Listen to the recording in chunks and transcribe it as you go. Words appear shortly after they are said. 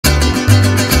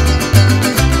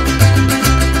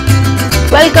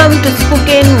Welcome to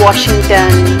Spokane,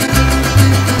 Washington.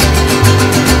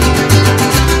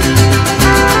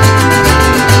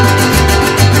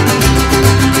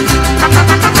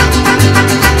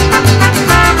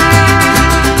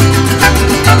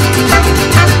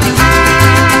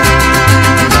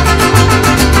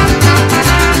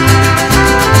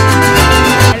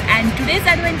 And today's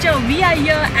adventure, we are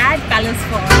here at Palouse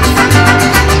Falls.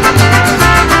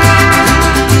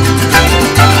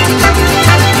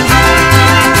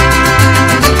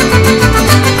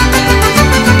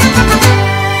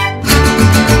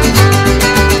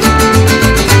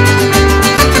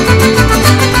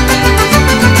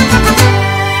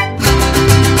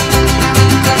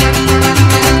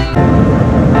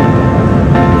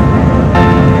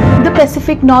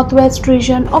 Pacific Northwest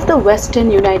region of the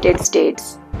western United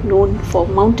States, known for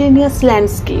mountainous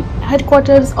landscape,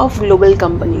 headquarters of global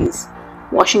companies.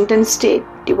 Washington State,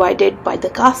 divided by the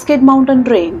Cascade Mountain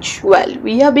Range. Well,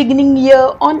 we are beginning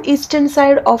here on eastern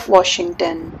side of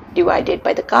Washington, divided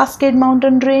by the Cascade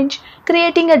Mountain Range,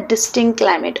 creating a distinct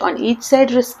climate on each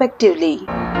side respectively.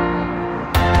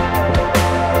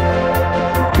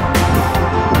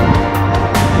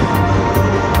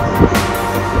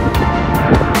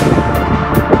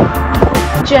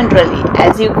 Generally,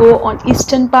 as you go on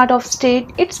eastern part of state,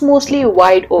 it's mostly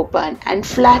wide open and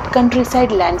flat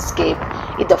countryside landscape,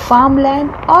 either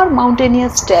farmland or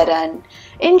mountainous terrain.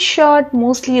 In short,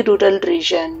 mostly rural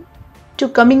region. To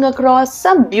coming across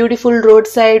some beautiful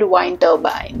roadside wind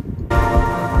turbine.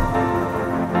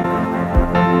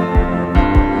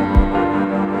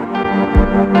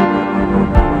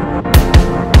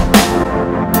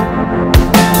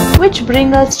 Which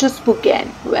brings us to Spokane,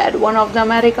 where one of the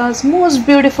America's most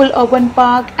beautiful urban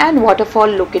park and waterfall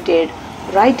located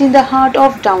right in the heart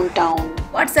of downtown.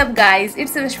 What's up guys,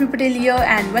 it's Rashmi Patel here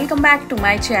and welcome back to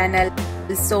my channel.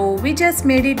 So we just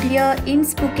made it here in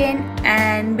Spokane,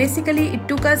 and basically it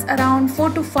took us around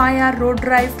 4 to 5 hour road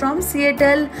drive from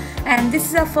Seattle, and this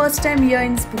is our first time here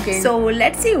in Spokane. So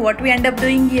let's see what we end up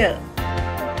doing here.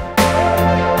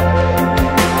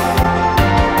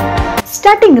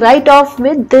 Starting right off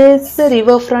with this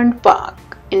riverfront park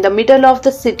in the middle of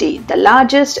the city, the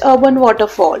largest urban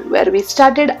waterfall, where we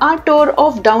started our tour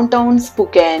of downtown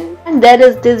Spokane. And there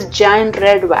is this giant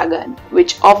red wagon,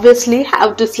 which obviously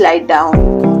have to slide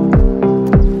down.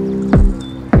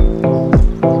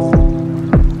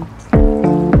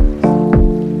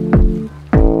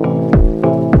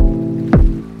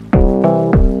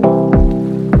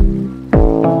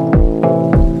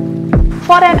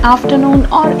 For an afternoon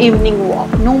or evening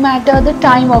walk, no matter the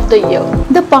time of the year.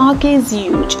 The park is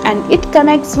huge and it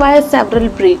connects via several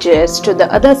bridges to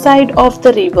the other side of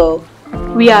the river.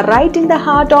 We are right in the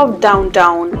heart of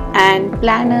downtown, and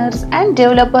planners and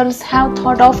developers have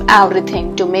thought of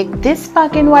everything to make this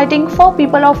park inviting for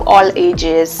people of all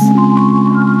ages.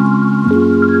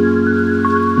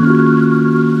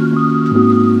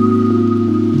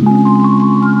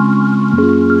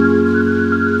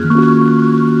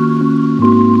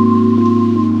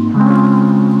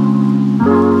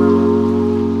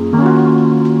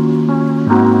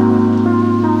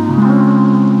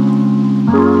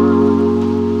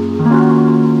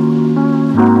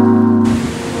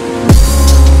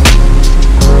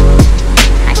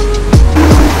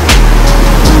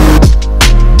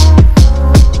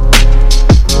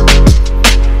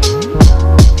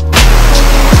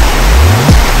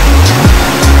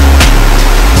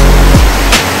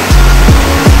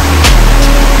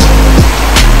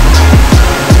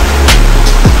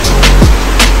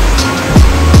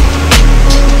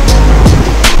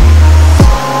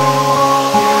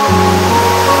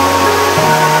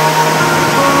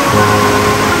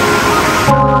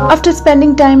 After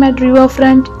spending time at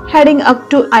riverfront, heading up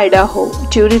to Idaho,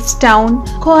 tourist town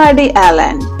Cohade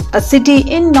Island, a city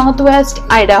in northwest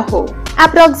Idaho.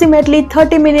 Approximately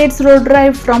 30 minutes road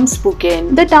drive from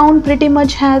Spokane. The town pretty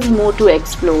much has more to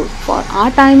explore. For our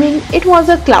timing, it was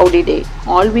a cloudy day.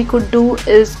 All we could do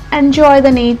is enjoy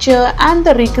the nature and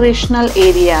the recreational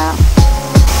area.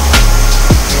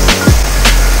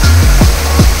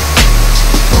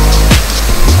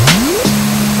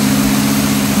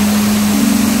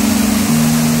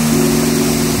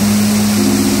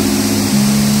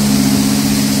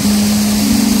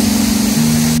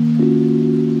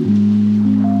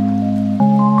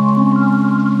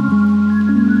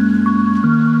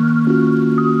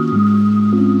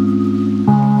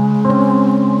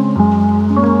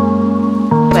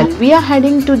 We are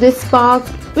heading to this park,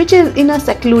 which is in a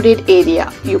secluded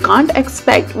area. You can't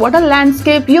expect what a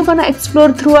landscape you're gonna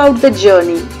explore throughout the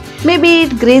journey. Maybe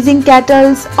it grazing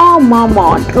cattle or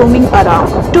marmot roaming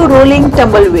around to rolling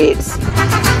tumbleweeds.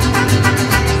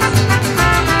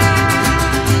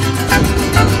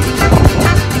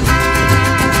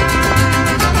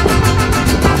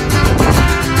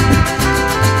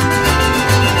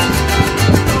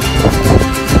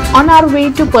 on our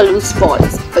way to Palouse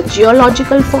Falls, a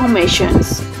geological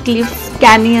formations, cliffs,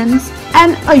 canyons,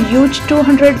 and a huge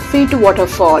 200 feet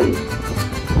waterfall.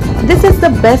 This is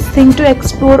the best thing to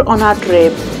explore on our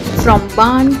trip, from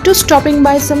barn to stopping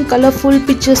by some colorful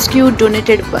picturesque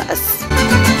donated bus.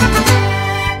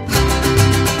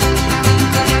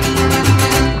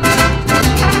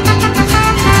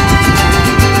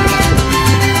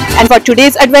 And for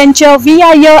today's adventure, we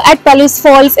are here at Palouse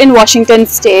Falls in Washington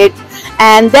State.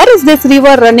 And there is this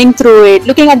river running through it.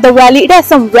 Looking at the valley, it has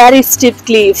some very steep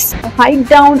cliffs. The hike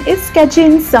down is sketchy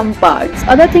in some parts.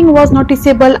 Other thing was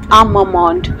noticeable are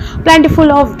mammoth,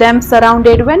 plentiful of them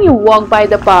surrounded when you walk by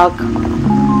the park.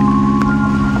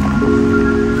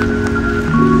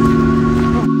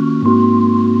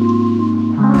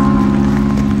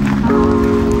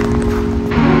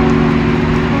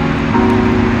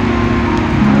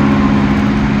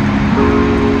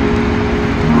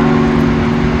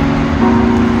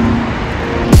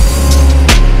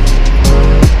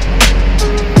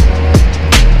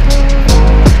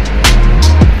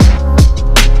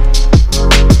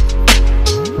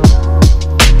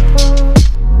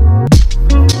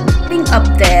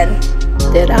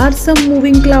 There are some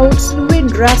moving clouds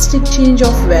with drastic change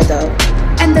of weather,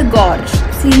 and the gorge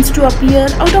seems to appear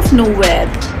out of nowhere.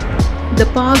 The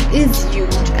park is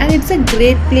huge and it's a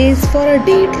great place for a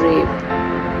day trip.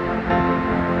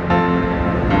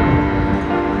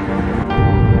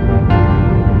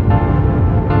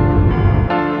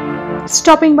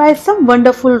 Stopping by some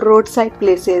wonderful roadside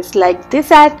places like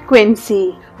this at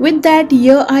Quincy. With that,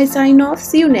 here I sign off.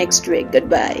 See you next week.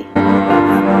 Goodbye.